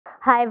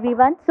Hi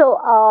everyone.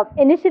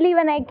 Initially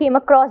when I came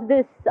across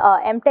this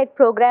M.Tech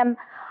program,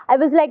 I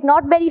was like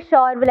not very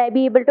sure will I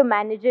be able to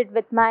manage it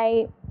with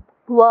my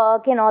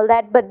work and all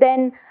that. But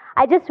then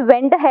I just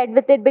went ahead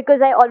with it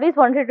because I always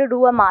wanted to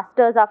do a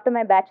master's after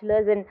my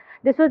bachelor's, and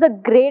this was a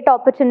great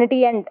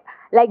opportunity. And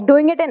like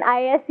doing it in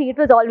ISC, it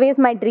was always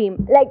my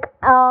dream.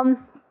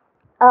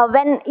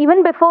 When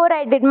even before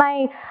I did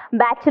my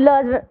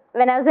bachelor's,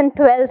 when I was in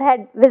 12th,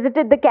 had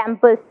visited the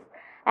campus,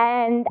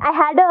 and I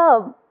had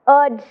a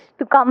urge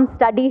to come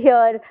study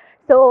here.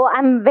 So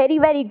I'm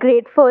very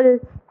grateful,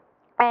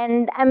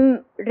 and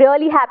I'm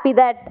really happy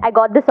that I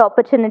got this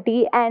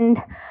opportunity. And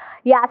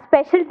yeah,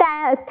 special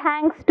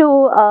thanks to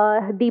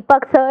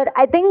Deepak sir.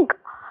 I think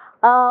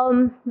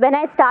when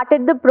I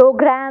started the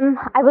program,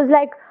 I was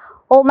like,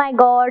 oh my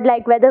god,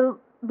 like whether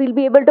we'll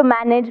be able to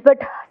manage. But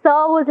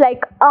sir was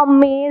like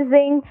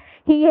amazing.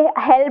 He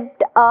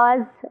helped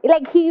us,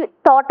 like he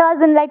taught us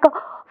in like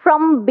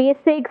from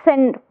basics,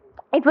 and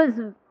it was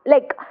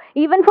like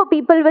even for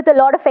people with a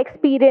lot of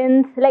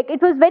experience, like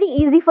it was very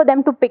easy for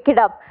them to pick it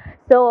up.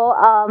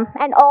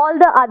 And all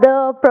the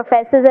other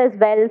professors as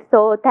well.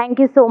 So thank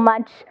you so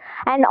much,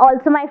 and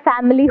also my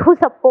family who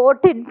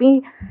supported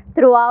me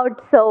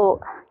throughout.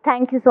 So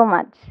thank you so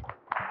much.